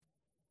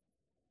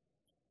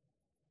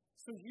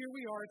So here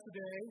we are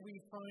today. We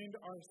find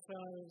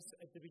ourselves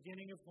at the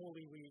beginning of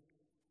Holy Week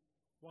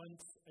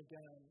once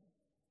again.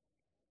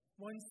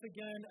 Once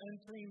again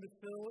entering the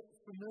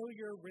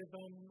familiar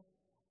rhythm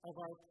of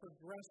our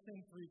progression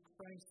through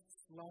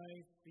Christ's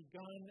life,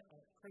 begun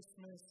at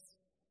Christmas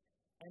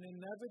and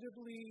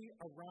inevitably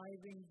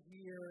arriving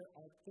here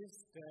at this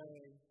day,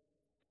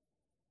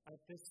 at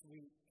this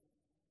week.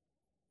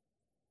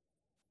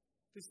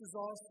 This is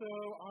also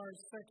our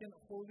second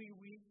Holy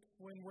Week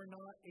when we're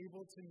not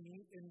able to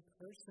meet in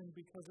person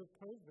because of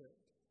COVID.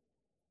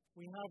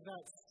 We have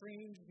that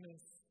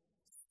strangeness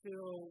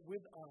still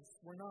with us.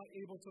 We're not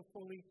able to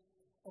fully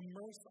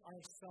immerse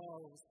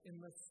ourselves in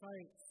the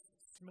sights,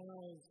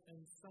 smells, and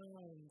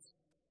sounds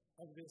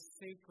of this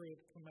sacred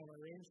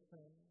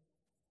commemoration.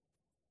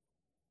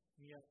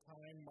 And yet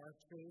time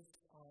marches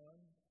on,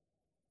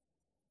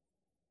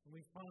 and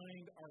we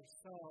find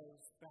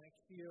ourselves back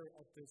here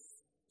at this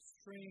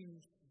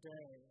strange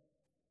day.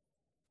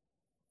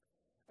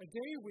 A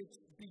day which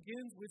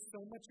begins with so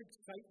much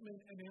excitement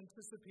and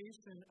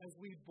anticipation as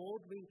we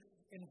boldly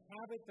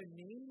inhabit the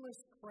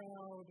nameless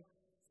crowd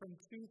from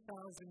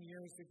 2,000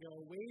 years ago,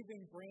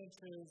 waving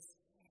branches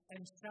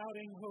and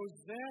shouting,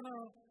 "Hosanna!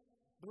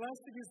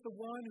 Blessed is the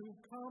one who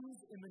comes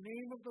in the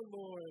name of the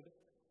Lord.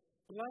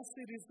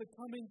 Blessed is the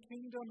coming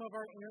kingdom of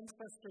our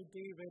ancestor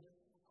David.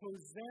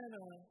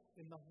 Hosanna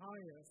in the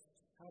highest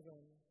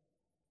heaven."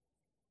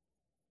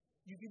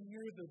 You can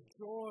hear the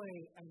joy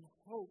and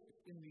hope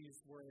in these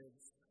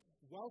words,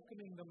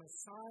 welcoming the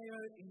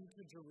Messiah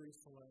into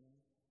Jerusalem.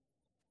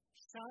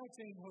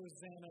 Shouting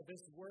Hosanna,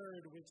 this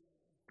word which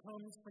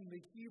comes from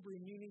the Hebrew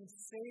meaning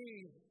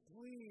save,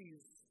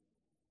 please.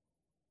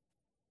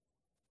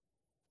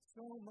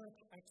 So much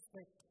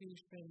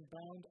expectation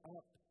bound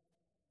up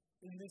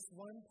in this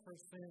one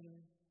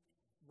person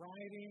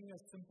riding a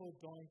simple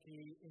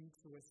donkey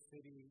into a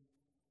city.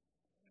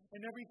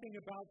 And everything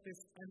about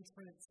this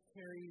entrance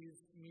carries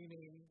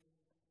meaning.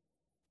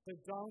 The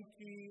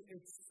donkey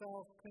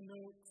itself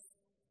connotes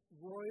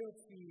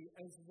royalty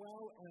as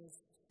well as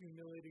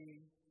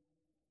humility.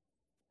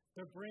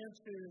 The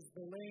branches,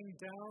 the laying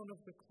down of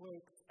the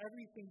cloaks,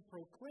 everything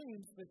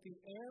proclaims that the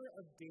heir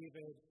of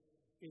David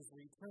is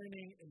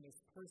returning in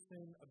this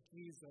person of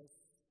Jesus.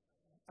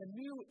 A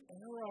new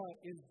era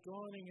is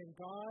dawning, and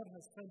God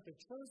has sent the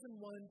chosen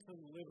one to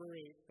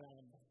liberate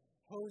them.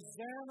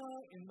 Hosanna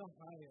in the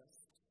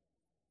highest.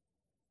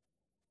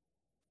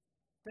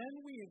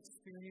 Then we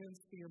experience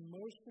the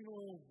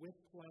emotional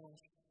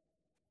whiplash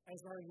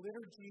as our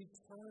liturgy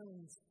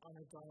turns on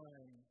a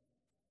dime.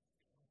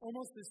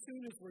 Almost as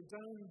soon as we're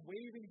done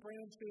waving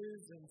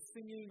branches and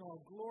singing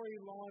all glory,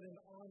 laud, and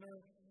honor,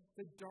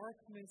 the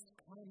darkness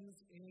comes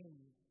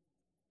in.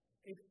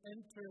 It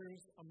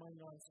enters among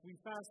us. We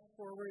fast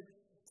forward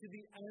to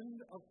the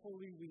end of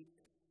Holy Week,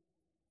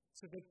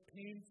 to the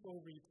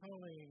painful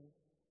retelling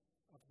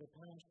of the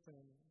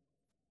Passion.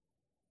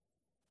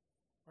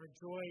 Our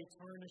joy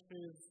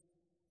tarnishes,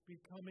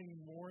 becoming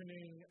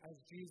mourning as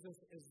Jesus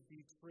is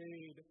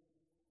betrayed,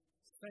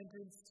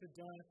 sentenced to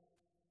death,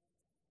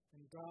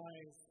 and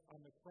dies on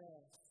the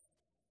cross.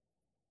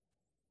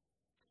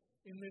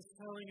 In this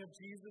telling of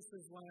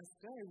Jesus' last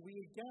day, we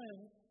again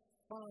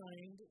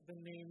find the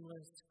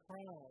nameless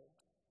crowd.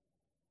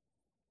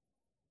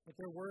 But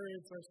their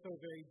words are so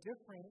very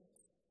different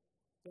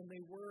than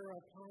they were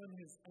upon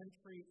his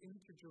entry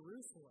into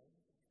Jerusalem.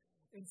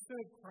 Instead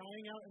of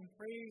crying out in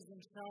praise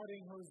and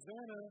shouting,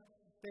 "Hosanna,"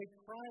 they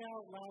cry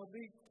out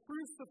loudly,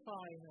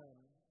 "Crucify him."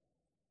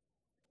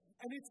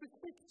 And it's a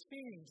quick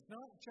change,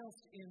 not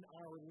just in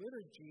our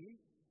liturgy,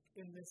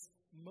 in this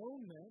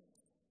moment,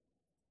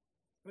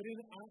 but in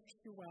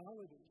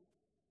actuality.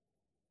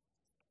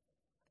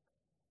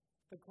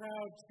 The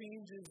crowd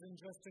changes in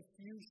just a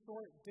few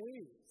short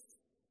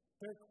days.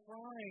 Their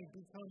cry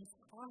becomes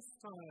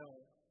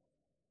hostile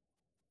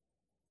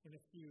in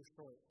a few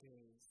short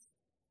days.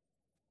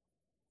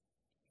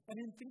 And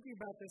in thinking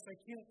about this, I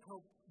can't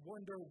help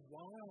wonder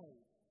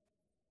why.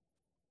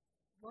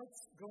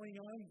 What's going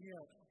on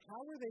here? How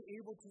are they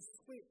able to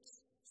switch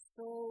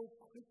so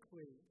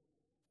quickly?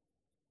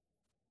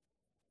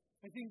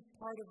 I think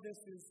part of this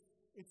is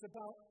it's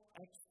about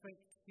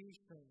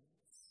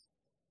expectations.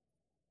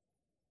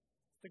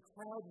 The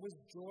crowd was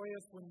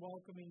joyous when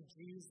welcoming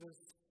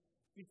Jesus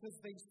because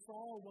they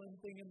saw one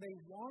thing and they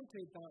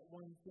wanted that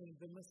one thing,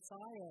 the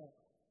Messiah,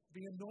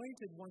 the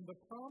anointed one, the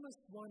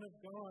promised one of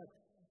God,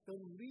 the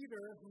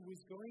leader who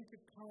was going to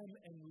come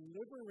and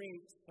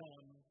liberate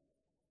them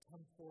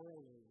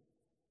temporally,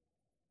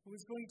 who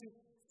was going to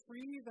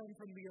free them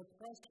from the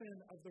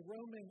oppression of the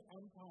Roman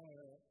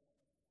Empire,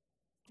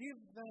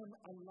 give them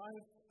a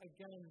life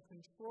again,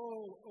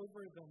 control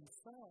over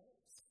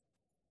themselves.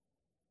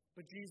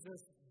 But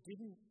Jesus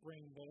didn't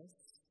bring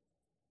this.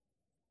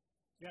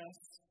 Yes,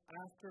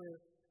 after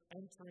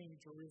entering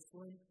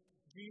Jerusalem,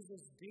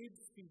 Jesus did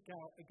speak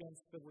out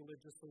against the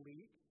religious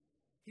elite.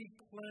 He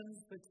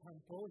cleansed the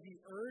temple. He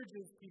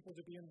urges people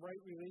to be in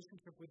right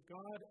relationship with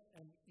God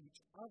and each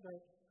other,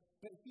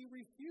 but he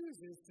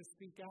refuses to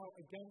speak out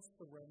against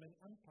the Roman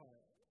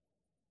Empire.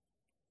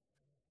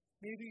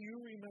 Maybe you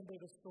remember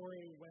the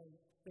story when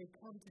they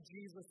come to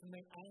Jesus and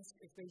they ask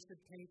if they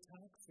should pay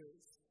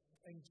taxes.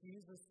 And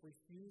Jesus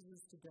refuses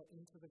to get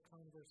into the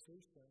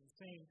conversation,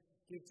 saying,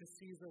 give to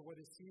Caesar what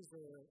is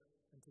Caesar,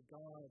 and to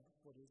God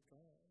what is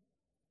God.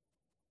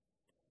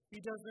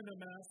 He doesn't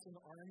amass an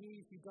army.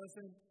 He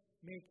doesn't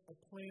make a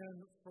plan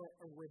for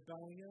a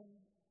rebellion.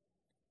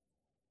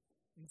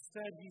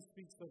 Instead, he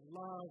speaks of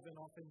love and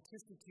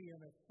authenticity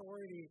and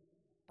authority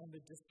and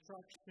the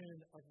destruction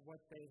of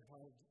what they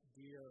held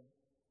dear.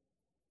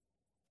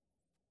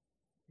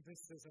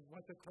 This isn't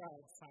what the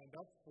crowd signed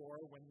up for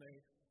when they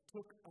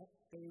took up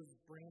those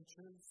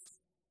branches.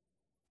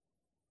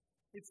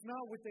 It's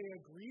not what they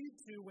agreed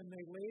to when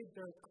they laid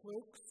their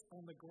cloaks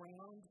on the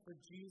ground for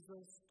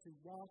Jesus to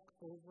walk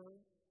over.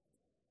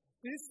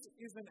 This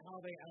isn't how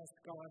they asked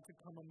God to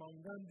come among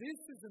them.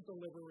 This isn't the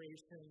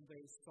liberation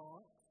they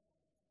sought.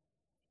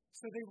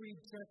 So they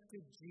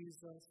rejected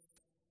Jesus.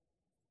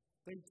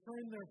 They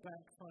turned their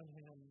backs on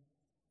him.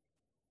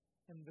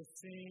 And the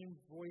same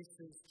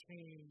voices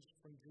changed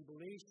from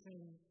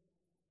jubilation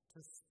to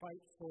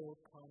spiteful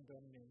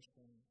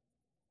condemnation.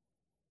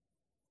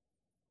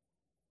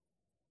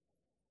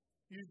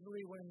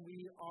 Usually when we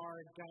are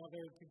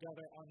gathered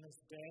together on this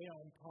day,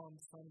 on Palm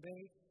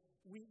Sunday,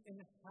 we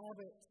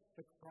inhabit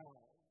the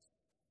crowd.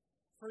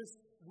 First,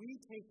 we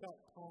take up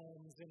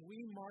palms and we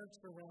march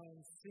around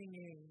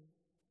singing.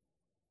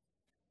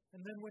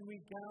 And then when we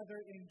gather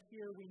in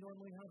here, we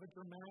normally have a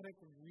dramatic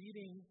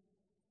reading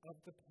of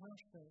the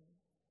Passion,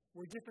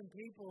 where different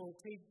people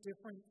take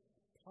different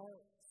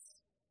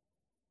parts.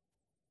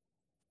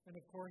 And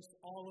of course,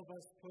 all of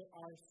us put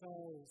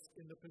ourselves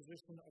in the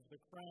position of the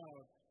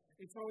crowd.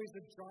 It's always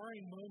a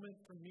jarring moment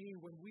for me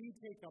when we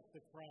take up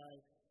the cry,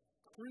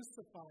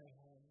 crucify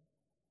him.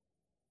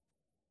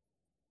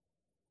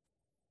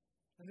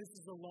 And this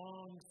is a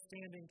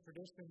long-standing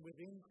tradition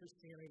within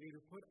Christianity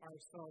to put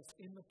ourselves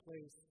in the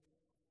place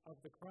of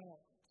the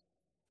crowd.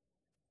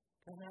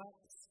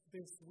 Perhaps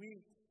this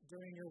week,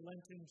 during your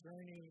Lenten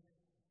journey,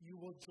 you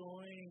will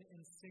join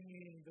in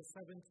singing the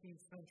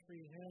 17th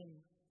century hymn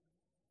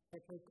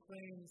that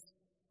proclaims,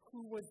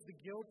 "Who was the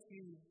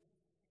guilty?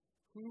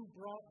 Who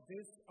brought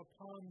this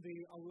upon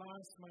thee?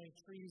 Alas, my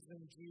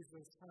treason,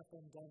 Jesus, hath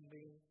undone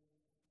thee.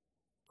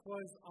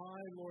 'Twas I,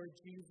 Lord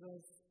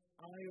Jesus,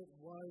 I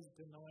was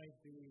denied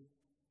thee.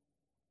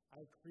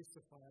 I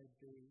crucified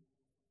thee."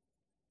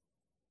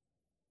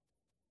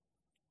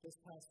 This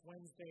past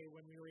Wednesday,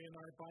 when we were in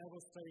our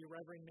Bible study,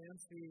 Reverend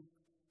Nancy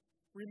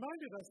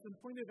reminded us and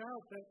pointed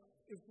out that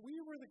if we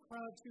were the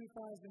crowd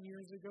 2,000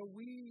 years ago,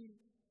 we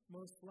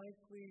most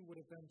likely would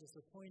have been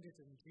disappointed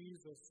in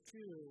Jesus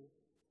too.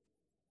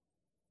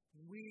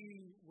 We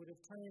would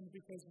have turned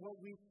because what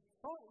we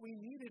thought we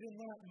needed in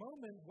that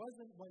moment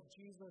wasn't what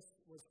Jesus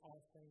was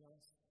offering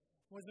us,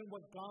 wasn't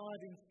what God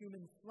in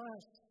human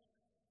flesh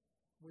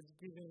was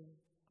giving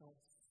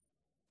us.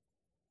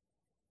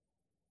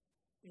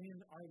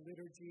 In our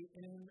liturgy,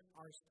 in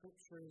our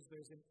scriptures,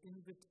 there's an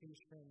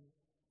invitation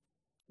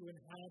to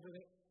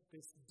inhabit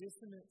this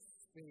dissonant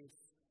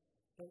space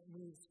that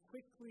moves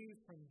quickly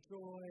from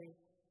joy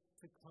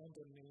to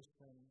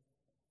condemnation.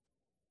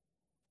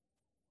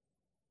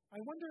 I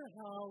wonder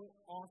how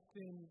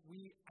often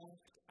we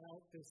act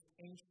out this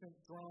ancient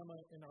drama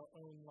in our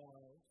own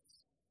lives.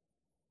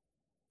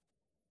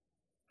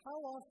 How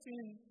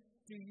often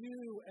do you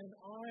and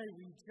I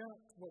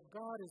reject what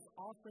God is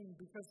offering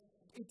because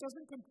it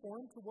doesn't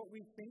conform to what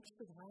we think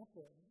should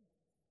happen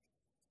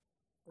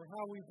or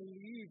how we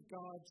believe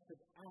God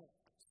should act?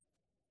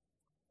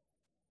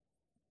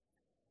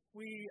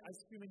 We, as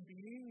human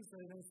beings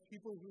and as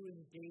people who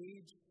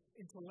engage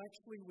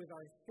intellectually with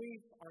our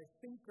faith, are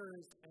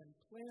thinkers and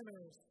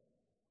planners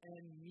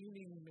and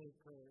meaning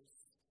makers.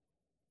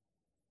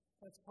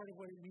 That's part of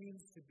what it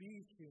means to be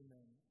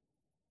human.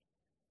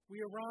 We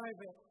arrive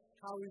at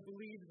how we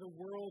believe the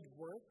world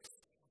works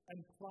and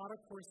plot a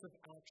course of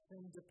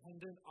action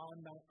dependent on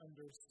that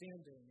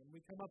understanding. And we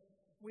come up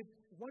with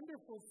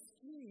wonderful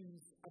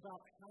schemes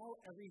about how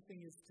everything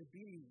is to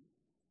be.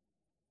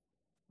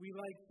 We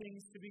like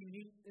things to be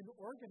neat and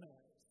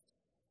organized.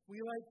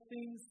 We like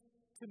things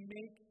to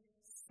make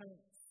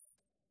sense.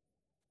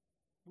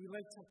 We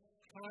like to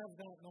have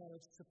that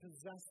knowledge, to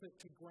possess it,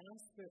 to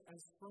grasp it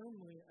as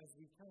firmly as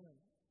we can.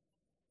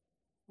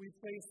 We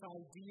place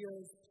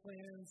ideas,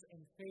 plans,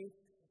 and faith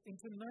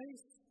into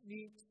nice,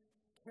 neat,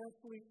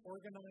 carefully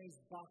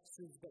organized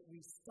boxes that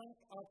we stack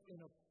up in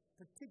a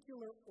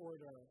particular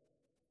order.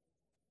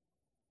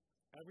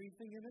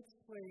 Everything in its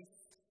place.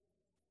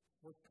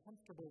 We're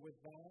comfortable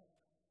with that.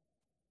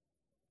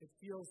 It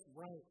feels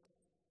right.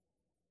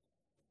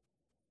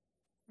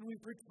 And we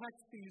protect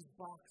these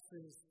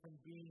boxes from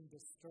being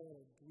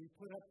disturbed. We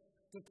put up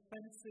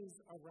defenses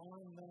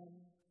around them,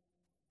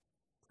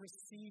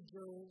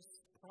 procedures,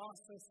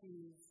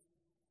 processes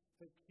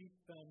that keep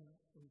them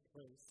in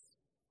place.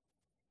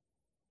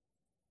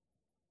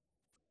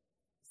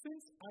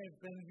 Since I've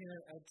been here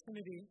at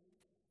Trinity,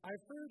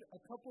 I've heard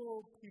a couple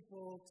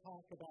people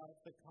talk about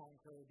the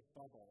Concord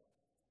bubble.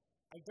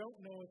 I don't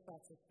know if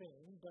that's a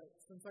thing, but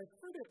since I've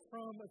heard it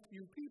from a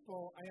few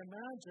people, I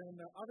imagine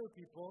that other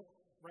people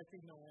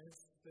recognize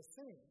the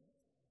same.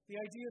 The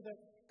idea that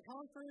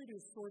Concord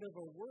is sort of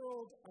a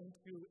world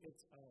unto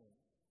its own.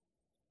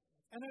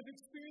 And I've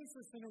experienced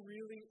this in a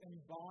really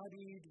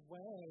embodied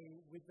way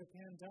with the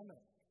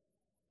pandemic.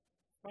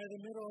 By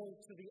the middle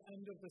to the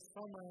end of the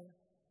summer,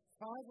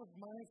 5 of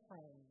my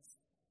friends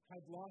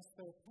had lost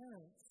their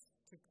parents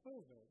to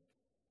COVID.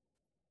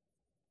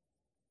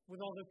 With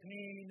all the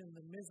pain and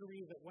the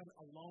misery that went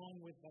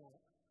along with that,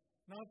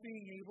 not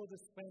being able to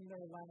spend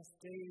their last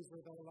days or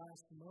their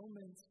last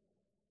moments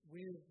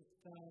with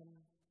them,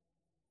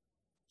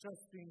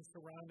 just being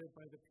surrounded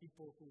by the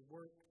people who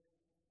work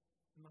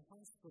in the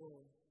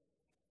hospital.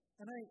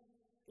 And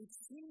it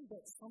seemed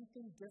that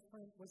something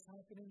different was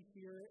happening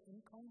here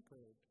in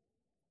Concord.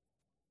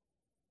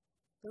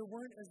 There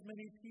weren't as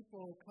many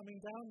people coming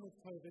down with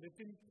COVID. It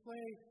didn't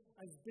play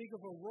as big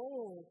of a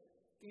role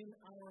in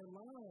our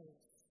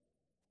lives.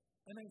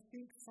 And I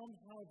think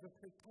somehow the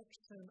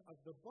protection of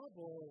the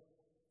bubble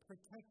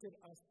protected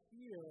us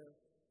here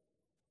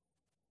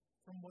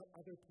from what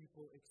other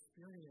people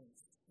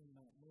experienced in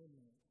that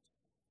moment.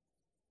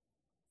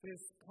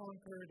 This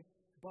Concord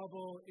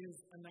bubble is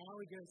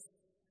analogous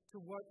to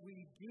what we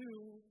do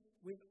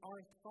with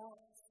our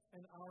thoughts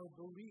and our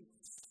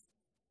beliefs.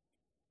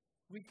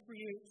 We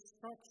create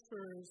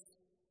structures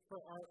for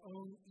our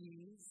own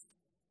ease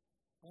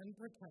and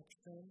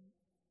protection.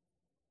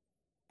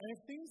 And if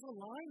things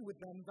align with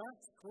them,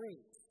 that's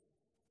great.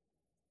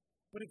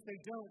 But if they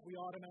don't, we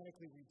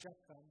automatically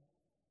reject them.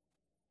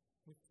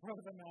 We throw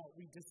them out.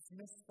 We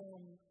dismiss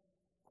them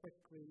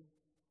quickly.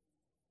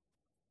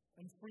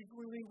 And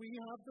frequently we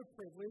have the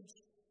privilege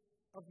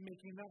of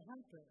making that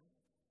happen.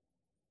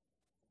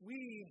 We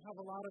have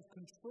a lot of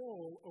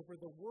control over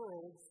the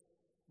worlds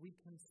we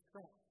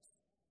construct.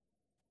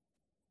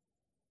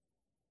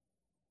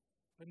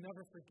 But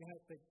never forget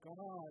that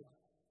God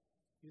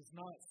is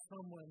not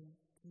someone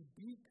to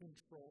be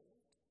controlled.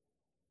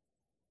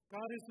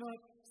 God is not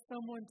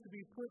someone to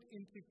be put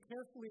into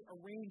carefully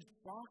arranged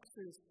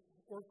boxes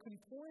or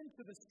conform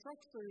to the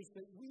structures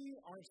that we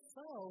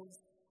ourselves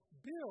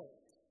build.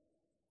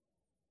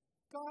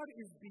 God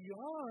is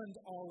beyond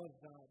all of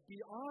that,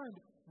 beyond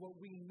what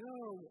we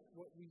know,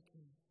 what we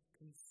can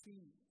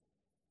conceive.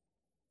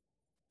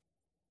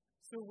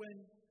 So when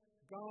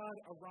God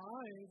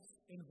arrives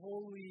in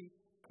holy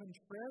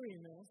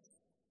contrariness,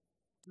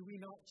 do we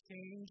not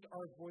change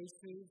our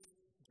voices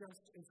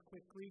just as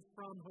quickly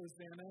from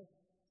Hosanna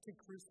to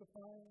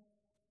crucify?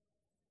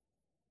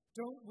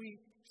 Don't we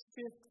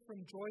shift from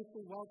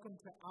joyful welcome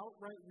to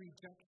outright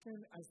rejection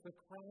as the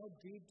crowd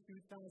did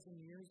 2,000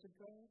 years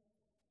ago?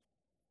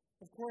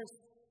 Of course,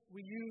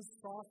 we use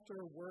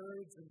softer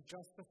words and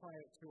justify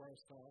it to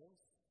ourselves.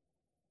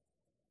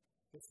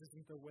 This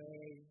isn't the way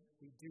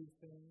we do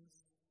things.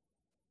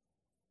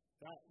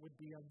 That would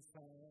be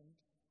unsound.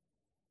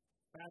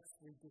 That's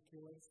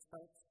ridiculous.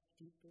 That's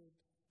stupid.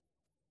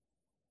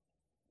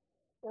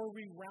 Or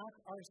we wrap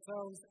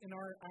ourselves in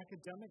our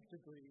academic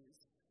degrees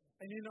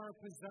and in our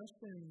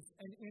possessions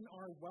and in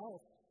our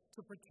wealth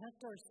to protect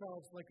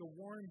ourselves like a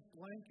warm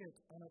blanket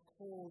on a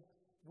cold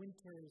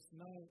winter's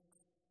night.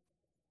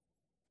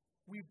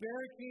 We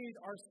barricade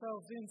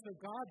ourselves in so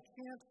God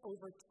can't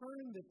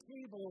overturn the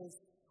tables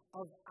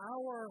of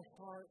our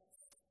hearts.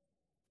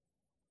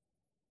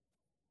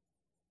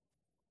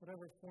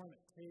 Whatever form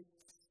it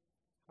takes,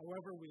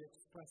 however we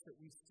express it,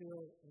 we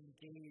still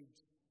engage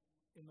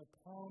in the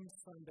Palm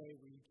Sunday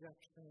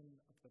rejection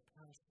of the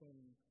Passion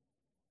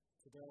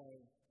today.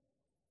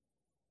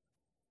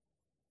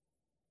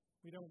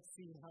 We don't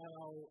see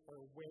how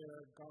or where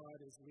God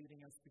is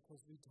leading us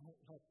because we don't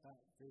let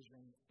that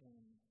vision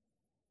in.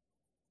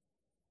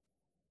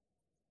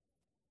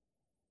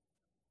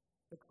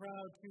 The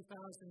crowd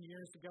 2,000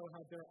 years ago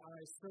had their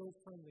eyes so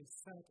firmly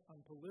set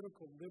on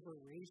political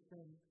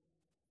liberation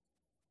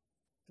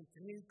that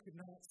they could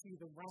not see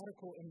the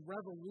radical and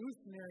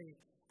revolutionary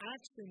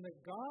action that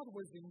God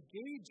was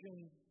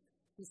engaging,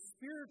 the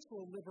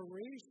spiritual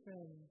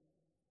liberation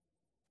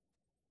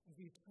of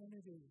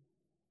eternity.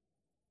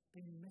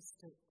 They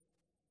missed it.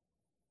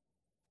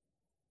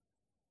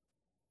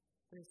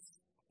 This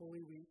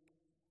Holy Week,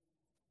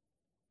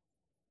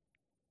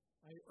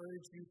 I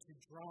urge you to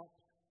drop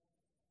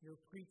your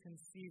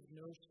preconceived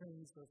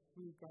notions of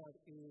who God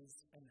is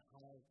and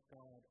how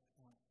God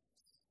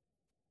acts.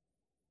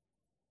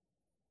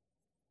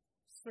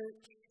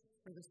 Search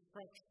for the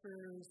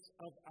structures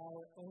of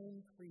our own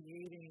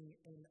creating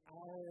in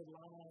our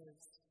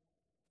lives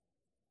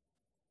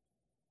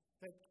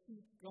that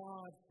keep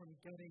God from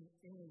getting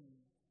in.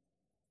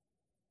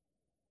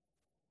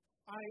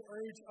 I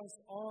urge us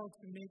all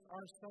to make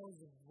ourselves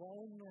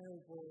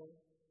vulnerable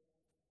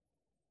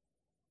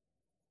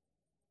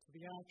to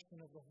the action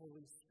of the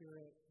Holy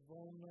Spirit.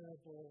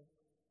 Vulnerable,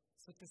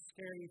 such a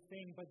scary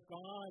thing, but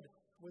God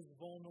was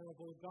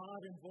vulnerable.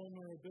 God in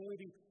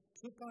vulnerability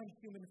took on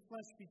human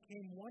flesh,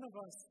 became one of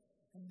us,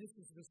 and this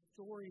is the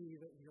story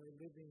that we are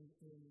living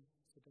in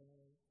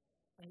today.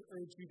 I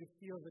urge you to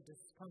feel the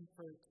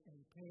discomfort and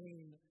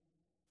pain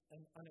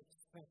and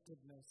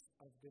unexpectedness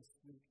of this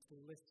week, to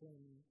listen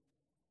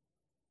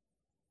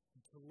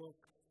and to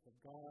look for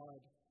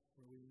God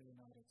where we may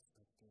not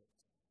expect it.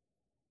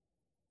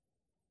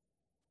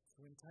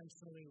 To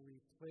intentionally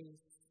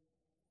replace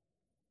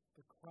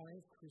the cry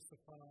of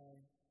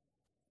crucify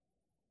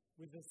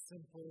with a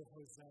simple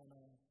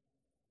Hosanna.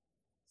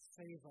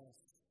 Save us,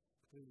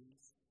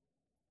 please.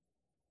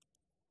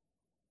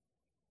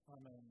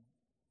 Amen.